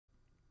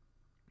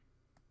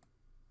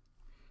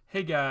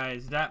Hey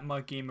guys, that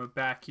MUT Gamer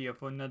back here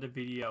for another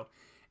video.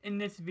 In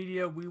this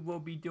video, we will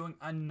be doing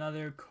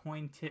another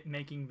coin tip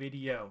making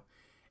video.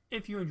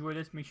 If you enjoyed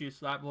this, make sure you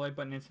slap the like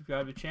button and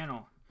subscribe to the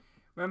channel.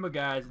 Remember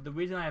guys, the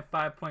reason I have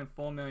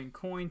 5.4 million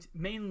coins,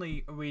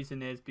 mainly a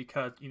reason is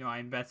because, I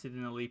invested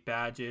in elite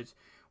badges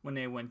when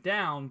they went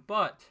down,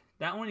 but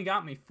that only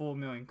got me 4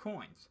 million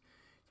coins.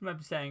 So you might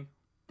be saying,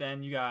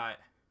 then you got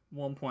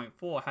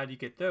 1.4, how do you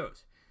get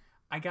those?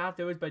 I got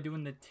those by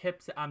doing the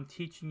tips that I'm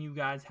teaching you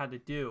guys how to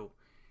do.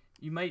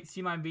 You might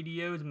see my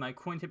videos, my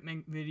coin tip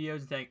videos,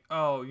 and think,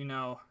 oh,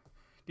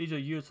 these are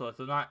useless.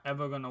 They're not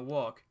ever going to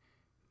work.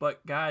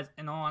 But guys,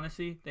 in all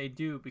honesty, they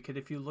do. Because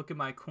if you look at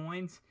my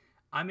coins,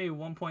 I made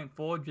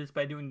 1.4 just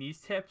by doing these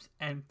tips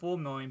and 4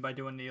 million by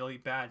doing the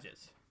elite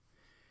badges.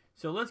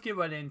 So let's get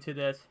right into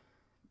this.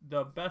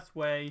 The best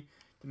way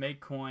to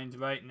make coins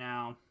right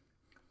now.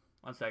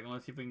 One second,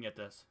 let's see if we can get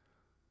this.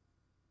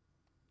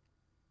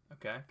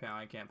 Okay,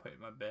 apparently I can't put it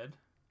in my bid.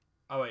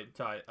 Oh wait,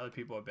 sorry, other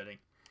people are bidding.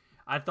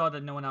 I thought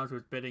that no one else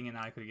was bidding and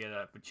I could get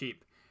it for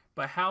cheap.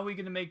 But how are we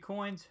going to make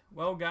coins?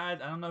 Well, guys,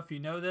 I don't know if you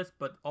know this,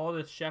 but all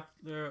the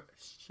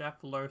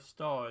Scheffler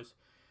stars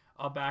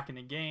are back in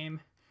the game.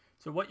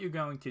 So what you're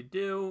going to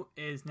do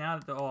is, now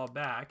that they're all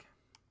back,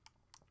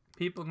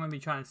 people are going to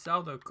be trying to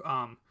sell their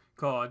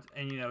cards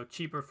and,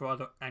 cheaper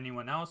for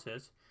anyone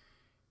else's.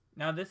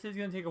 Now, this is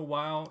going to take a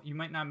while. You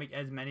might not make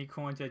as many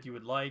coins as you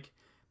would like,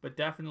 but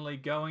definitely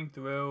going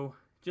through,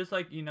 just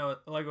like,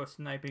 Lego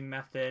sniping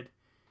method.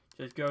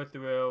 Just go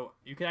through.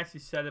 You can actually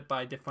set it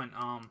by different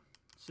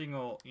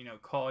single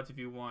cards if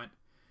you want.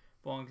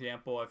 For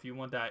example, if you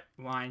want that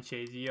Ryan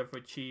Shazier for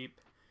cheap,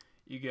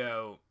 you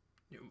go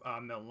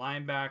middle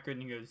linebacker,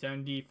 and you go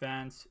zone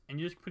defense, and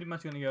you're just pretty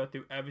much going to go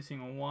through every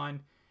single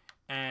one.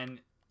 And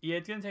yeah,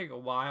 it's going to take a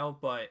while,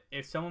 but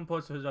if someone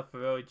puts those up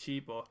for really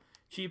cheap or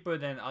cheaper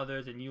than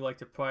others and you like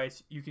the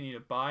price, you can either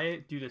buy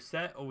it, do the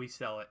set, or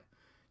resell it.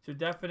 So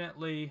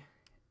definitely,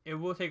 it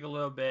will take a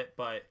little bit,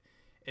 but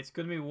it's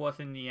going to be worth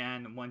in the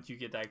end once you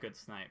get that good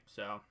snipe.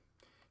 So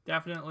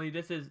definitely,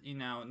 this is,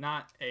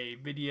 not a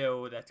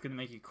video that's going to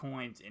make you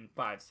coins in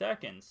 5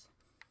 seconds.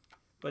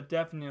 But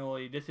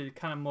definitely, this is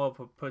kind of more of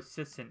a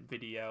persistent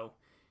video.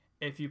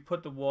 If you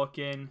put the work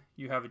in,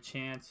 you have a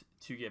chance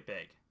to get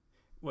big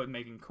with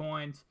making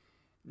coins.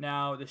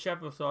 Now, the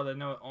Scheffler stars, I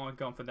know aren't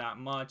going for that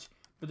much.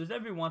 But there's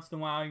every once in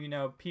a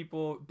while,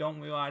 people don't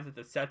realize that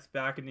the set's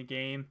back in the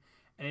game.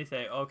 And they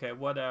say, okay,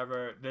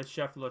 whatever, this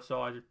Scheffler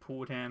star just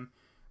pulled him.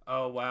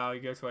 Oh wow,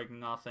 he goes for like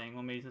nothing.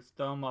 Let me just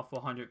throw him off for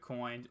 100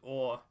 coins,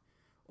 or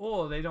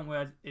they don't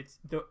realize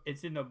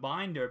it's in the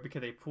binder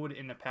because they put it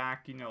in the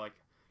pack, like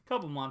a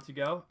couple months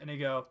ago, and they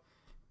go,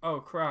 oh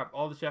crap,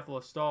 all the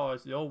Scheffler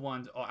stars, the old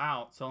ones are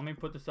out. So let me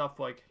put this up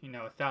for like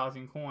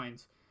 1,000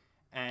 coins,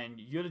 and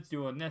you're just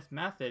doing this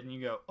method, and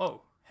you go,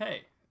 oh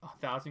hey,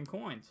 1,000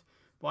 coins.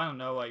 Well, I don't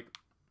know, like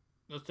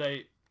let's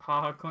say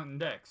haha Clinton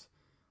Dix.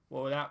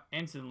 Well, that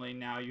instantly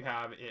now you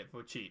have it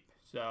for cheap.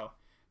 So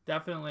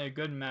definitely a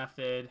good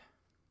method.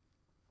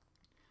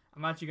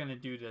 I'm actually going to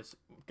do this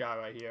guy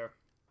right here.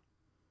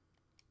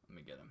 Let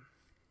me get him.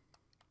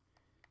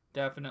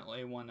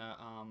 Definitely want to,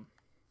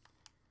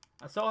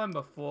 I saw him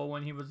before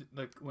when he was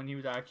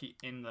actually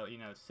in the,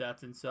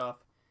 sets and stuff.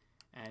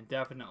 And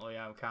definitely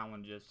I kind of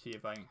want to just see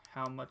if I can,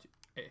 how much,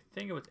 I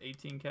think it was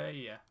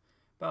 18k, yeah.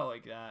 About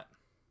like that.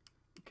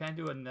 Can I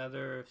do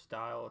another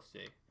style? Let's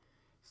see.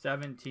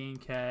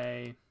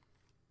 17k.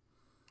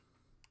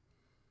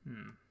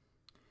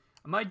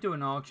 I might do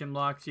an auction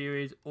block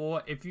series,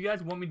 or if you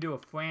guys want me to do a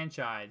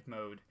franchise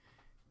mode,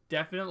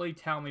 definitely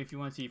tell me if you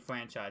want to see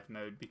franchise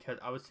mode, because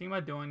I was thinking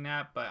about doing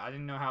that, but I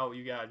didn't know how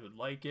you guys would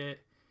like it.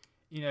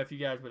 If you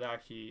guys would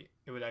actually,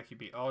 it would actually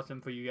be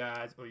awesome for you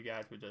guys, or you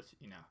guys would just,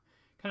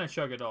 kind of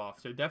shrug it off.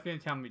 So definitely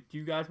tell me, do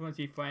you guys want to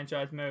see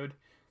franchise mode?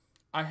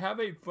 I have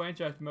a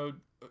franchise mode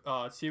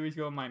series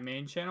going on my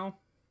main channel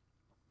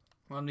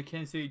on the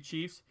Kansas City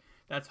Chiefs.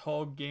 That's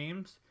Hall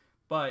Games.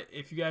 But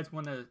if you guys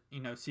want to,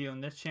 see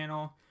on this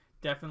channel,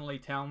 definitely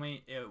tell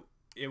me.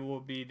 It will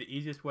be the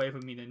easiest way for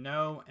me to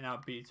know, and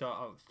I'll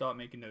start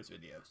making those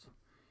videos.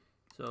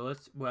 So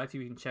we'll actually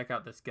we can check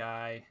out this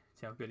guy,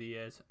 see how good he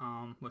is.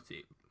 Let's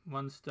see,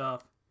 one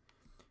stuff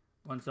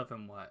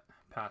and what?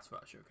 Pass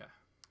rush, okay.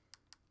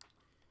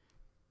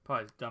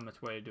 Probably the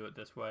dumbest way to do it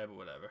this way, but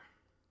whatever.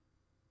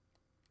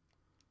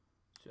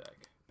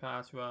 Check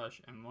pass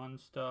rush and one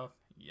stuff,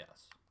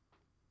 yes.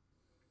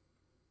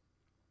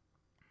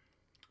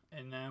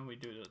 And then we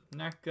do the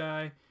next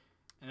guy.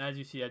 And as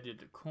you see, I did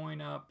the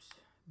coin ups.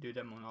 Do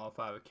them on all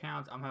 5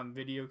 accounts. I'm having a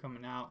video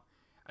coming out,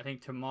 I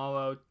think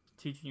tomorrow,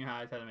 teaching you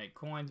how to make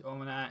coins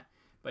over that.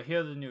 But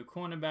here's the new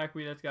cornerback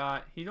we just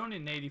got. He's only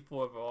an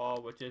 84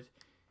 overall, which is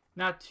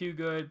not too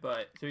good.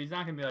 But so he's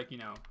not going to be like,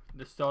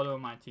 the starter of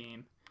my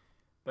team.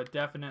 But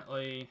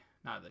definitely,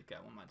 not that guy.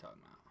 What am I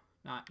talking about?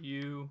 Not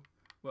you.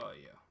 Where are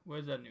you?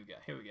 Where's that new guy?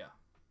 Here we go.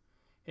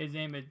 His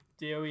name is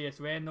Darius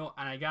Randall,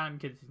 and I got him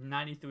because he's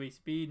 93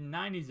 speed,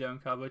 90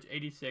 zone coverage,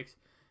 86,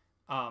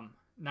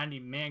 90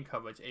 man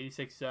coverage,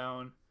 86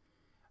 zone,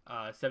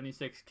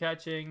 76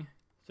 catching.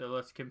 So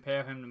let's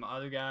compare him to my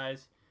other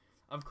guys.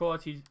 Of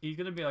course, he's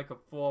gonna be like a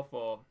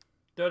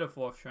third or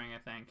fourth string, I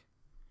think.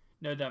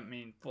 No, that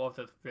means fourth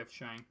or fifth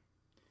string.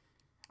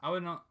 I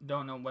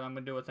don't know what I'm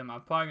gonna do with him.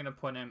 I'm probably gonna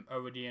put him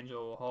over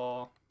D'Angelo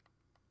Hall.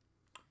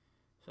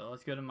 So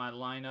let's go to my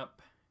lineup.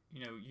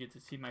 You know, you get to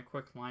see my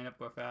quick lineup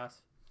real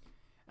fast.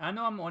 I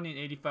know I'm only an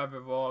 85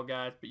 overall,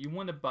 guys, but you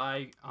want to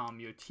buy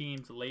your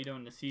teams later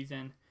in the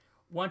season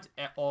once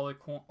all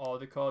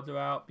the cards are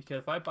out. Because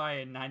if I buy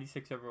a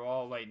 96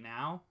 overall right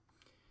now,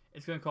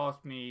 it's going to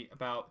cost me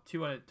about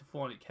 200 to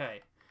 400k.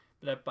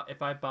 But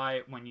if I buy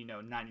it when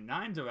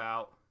 99s are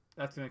out,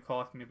 that's going to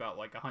cost me about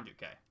like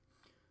 100k.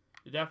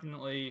 So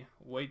definitely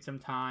wait some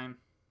time,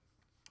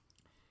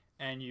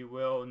 and you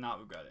will not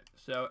regret it.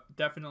 So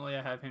definitely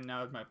I have him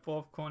now as my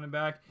fourth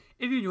cornerback.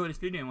 If you enjoyed this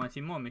video and want to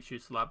see more, make sure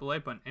to slap the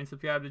like button and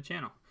subscribe to the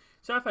channel.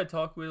 Sorry if I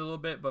talk weird a little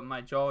bit, but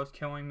my jaw is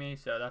killing me,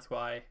 so that's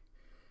why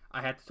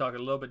I had to talk a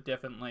little bit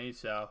differently.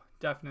 So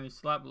definitely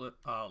slap the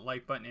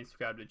like button and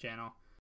subscribe to the channel.